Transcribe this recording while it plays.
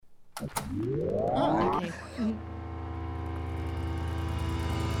Oh, okay.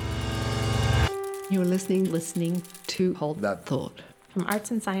 You're listening to Hold That Thought from Arts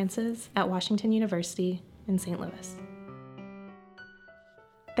and Sciences at Washington University in St. Louis.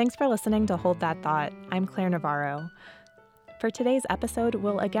 Thanks for listening to Hold That Thought. I'm Claire Navarro. For today's episode,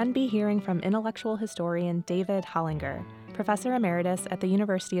 we'll again be hearing from intellectual historian David Hollinger, professor emeritus at the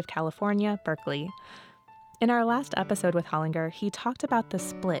University of California, Berkeley. In our last episode with Hollinger, he talked about the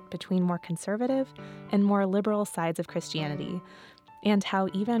split between more conservative and more liberal sides of Christianity, and how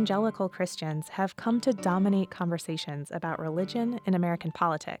evangelical Christians have come to dominate conversations about religion in American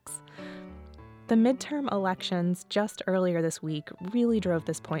politics. The midterm elections just earlier this week really drove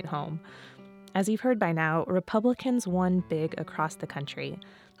this point home. As you've heard by now, Republicans won big across the country,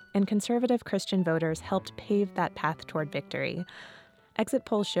 and conservative Christian voters helped pave that path toward victory. Exit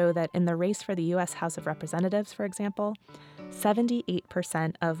polls show that in the race for the U.S. House of Representatives, for example,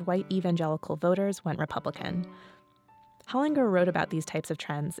 78% of white evangelical voters went Republican. Hollinger wrote about these types of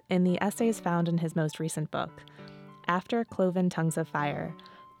trends in the essays found in his most recent book, After Cloven Tongues of Fire: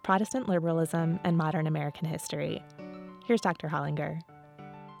 Protestant Liberalism and Modern American History. Here's Dr. Hollinger.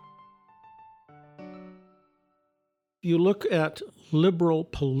 You look at liberal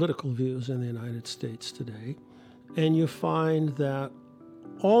political views in the United States today, and you find that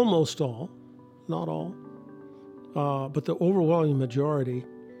almost all, not all, but the overwhelming majority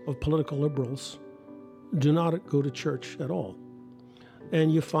of political liberals do not go to church at all.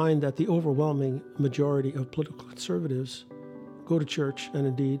 And you find that the overwhelming majority of political conservatives go to church, and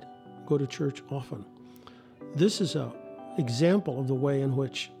indeed go to church often. This is an example of the way in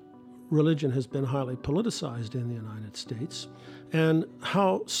which religion has been highly politicized in the United States, and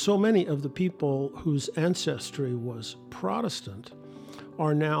how so many of the people whose ancestry was Protestant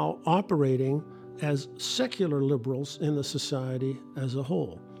are now operating as secular liberals in the society as a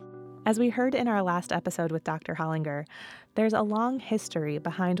whole. As we heard in our last episode with Dr. Hollinger, there's a long history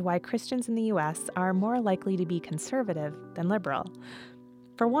behind why Christians in the U.S. are more likely to be conservative than liberal.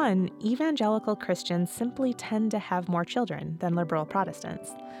 For one, evangelical Christians simply tend to have more children than liberal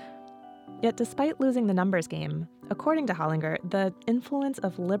Protestants. Yet despite losing the numbers game, according to Hollinger, the influence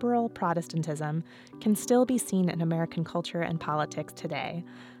of liberal Protestantism can still be seen in American culture and politics today.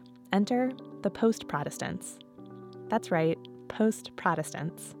 Enter the post-Protestants. That's right,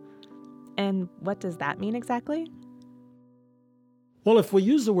 post-Protestants. And what does that mean exactly? Well, if we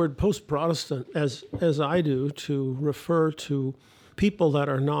use the word post-Protestant, as I do, to refer to people that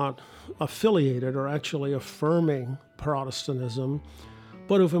are not affiliated or actually affirming Protestantism,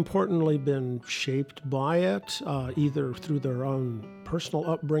 but have importantly been shaped by it, either through their own personal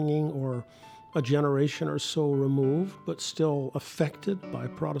upbringing or a generation or so removed, but still affected by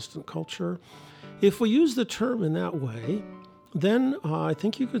Protestant culture. If we use the term in that way, then I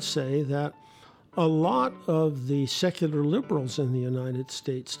think you could say that a lot of the secular liberals in the United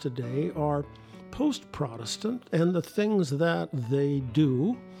States today are post-Protestant, and the things that they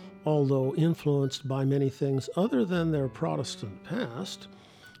do, although influenced by many things other than their Protestant past,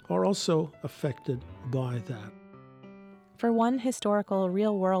 are also affected by that. For one historical,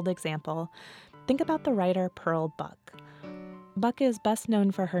 real-world example, think about the writer Pearl Buck. Buck is best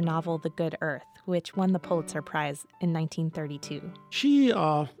known for her novel The Good Earth, which won the Pulitzer Prize in 1932. She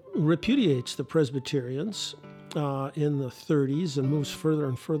repudiates the Presbyterians in the 30s and moves further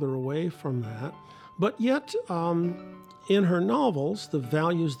and further away from that. But yet, in her novels, the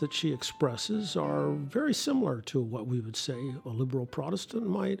values that she expresses are very similar to what we would say a liberal Protestant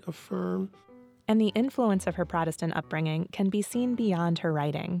might affirm. And the influence of her Protestant upbringing can be seen beyond her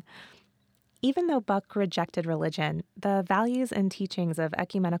writing. Even though Buck rejected religion, the values and teachings of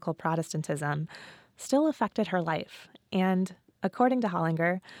ecumenical Protestantism still affected her life and, according to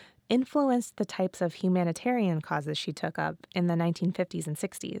Hollinger, influenced the types of humanitarian causes she took up in the 1950s and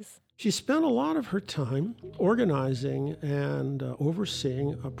 60s. She spent a lot of her time organizing and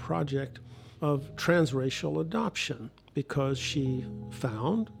overseeing a project of transracial adoption because she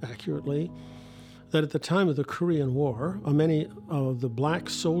found, accurately, that at the time of the Korean War, many of the black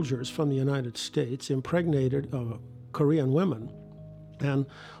soldiers from the United States impregnated Korean women. And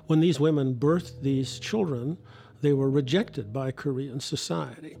when these women birthed these children, they were rejected by Korean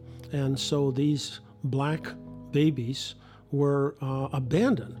society. And so these black babies were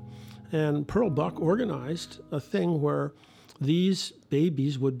abandoned. And Pearl Buck organized a thing where these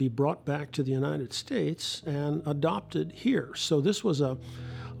babies would be brought back to the United States and adopted here. So this was a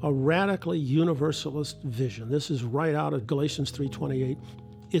radically universalist vision. This is right out of Galatians 3:28.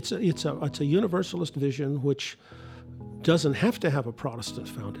 It's a universalist vision which doesn't have to have a Protestant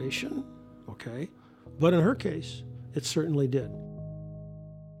foundation, okay? But in her case, it certainly did.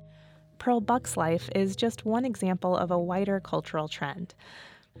 Pearl Buck's life is just one example of a wider cultural trend.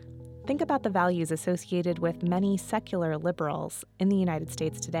 Think about the values associated with many secular liberals in the United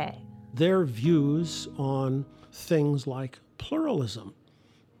States today. Their views on things like pluralism.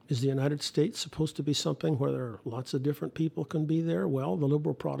 Is the United States supposed to be something where there are lots of different people can be there? Well, the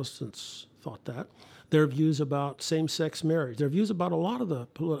liberal Protestants thought that. Their views about same-sex marriage, their views about a lot of the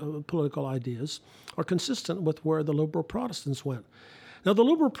political ideas are consistent with where the liberal Protestants went. Now, the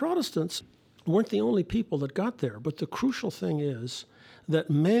liberal Protestants weren't the only people that got there, but the crucial thing is that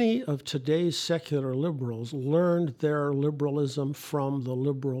many of today's secular liberals learned their liberalism from the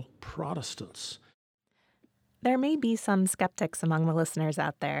liberal Protestants. There may be some skeptics among the listeners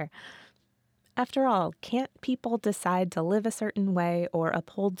out there. After all, can't people decide to live a certain way or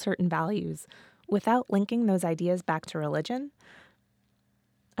uphold certain values without linking those ideas back to religion?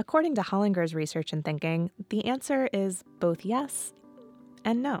 According to Hollinger's research and thinking, the answer is both yes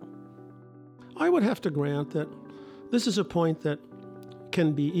and no. I would have to grant that this is a point that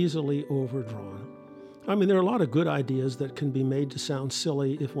can be easily overdrawn. I mean, there are a lot of good ideas that can be made to sound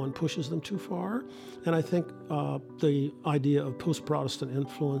silly if one pushes them too far. And I think the idea of post-Protestant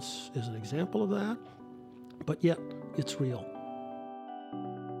influence is an example of that. But yet, it's real.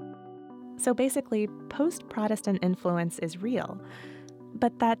 So basically, post-Protestant influence is real.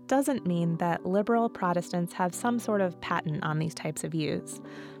 But that doesn't mean that liberal Protestants have some sort of patent on these types of views.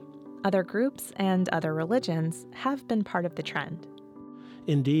 Other groups and other religions have been part of the trend.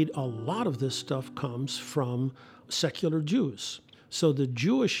 Indeed, a lot of this stuff comes from secular Jews. So the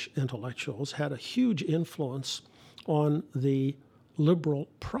Jewish intellectuals had a huge influence on the liberal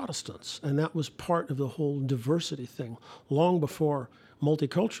Protestants, and that was part of the whole diversity thing. Long before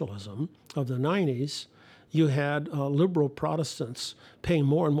multiculturalism of the 90s, you had liberal Protestants paying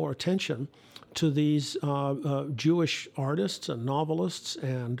more and more attention to these Jewish artists and novelists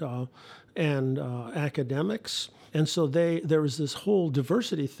and academics. And so there is this whole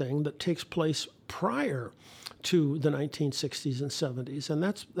diversity thing that takes place prior to the 1960s and 70s. And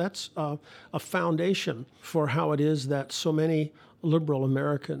that's a foundation for how it is that so many liberal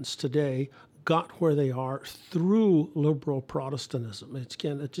Americans today got where they are through liberal Protestantism.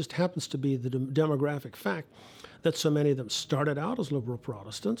 It just happens to be the demographic fact that so many of them started out as liberal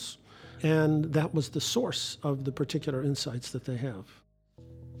Protestants, and that was the source of the particular insights that they have.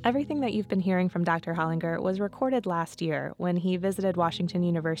 Everything that you've been hearing from Dr. Hollinger was recorded last year when he visited Washington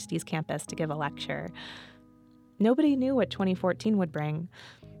University's campus to give a lecture. Nobody knew what 2014 would bring,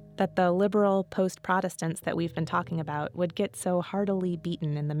 that the liberal post-Protestants that we've been talking about would get so heartily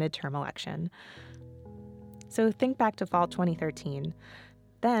beaten in the midterm election. So think back to fall 2013.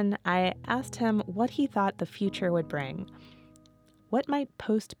 Then I asked him what he thought the future would bring. What might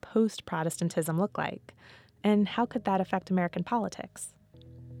post-Protestantism look like? And how could that affect American politics?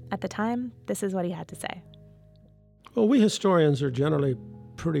 At the time, this is what he had to say. Well, we historians are generally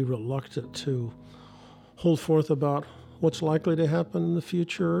pretty reluctant to hold forth about what's likely to happen in the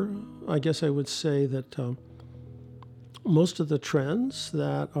future. I guess I would say that most of the trends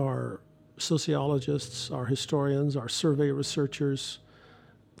that our sociologists, our historians, our survey researchers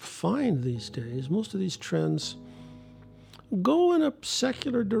find these days, most of these trends go in a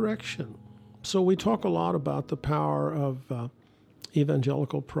secular direction. So we talk a lot about the power of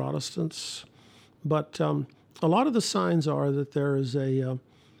evangelical Protestants, but a lot of the signs are that there is a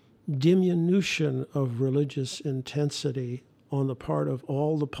diminution of religious intensity on the part of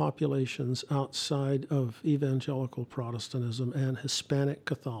all the populations outside of evangelical Protestantism and Hispanic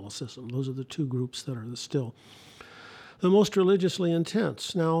Catholicism. Those are the two groups that are still the most religiously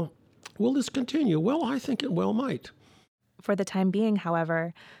intense. Now, will this continue? Well, I think it well might. For the time being,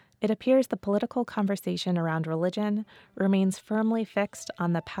 however, it appears the political conversation around religion remains firmly fixed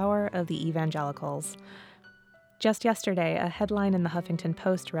on the power of the evangelicals. Just yesterday, a headline in the Huffington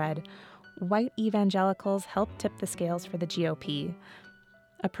Post read, "White evangelicals help tip the scales for the GOP."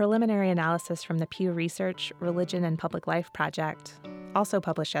 A preliminary analysis from the Pew Research Religion and Public Life Project, also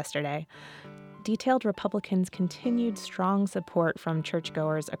published yesterday, detailed Republicans' continued strong support from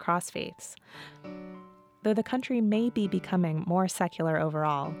churchgoers across faiths. Though the country may be becoming more secular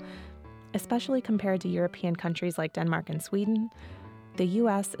overall, especially compared to European countries like Denmark and Sweden, the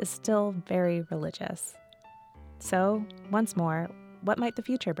U.S. is still very religious. So, once more, what might the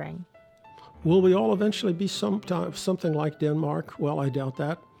future bring? Will we all eventually be something like Denmark? Well, I doubt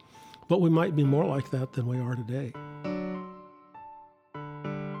that. But we might be more like that than we are today.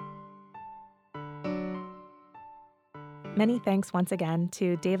 Many thanks once again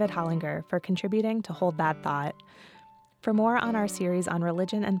to David Hollinger for contributing to Hold That Thought. For more on our series on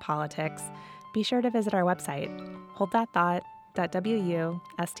religion and politics, be sure to visit our website, holdthatthought.org.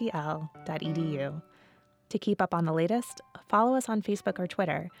 www.wustl.edu. To keep up on the latest, follow us on Facebook or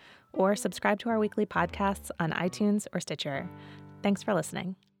Twitter, or subscribe to our weekly podcasts on iTunes or Stitcher. Thanks for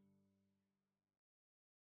listening.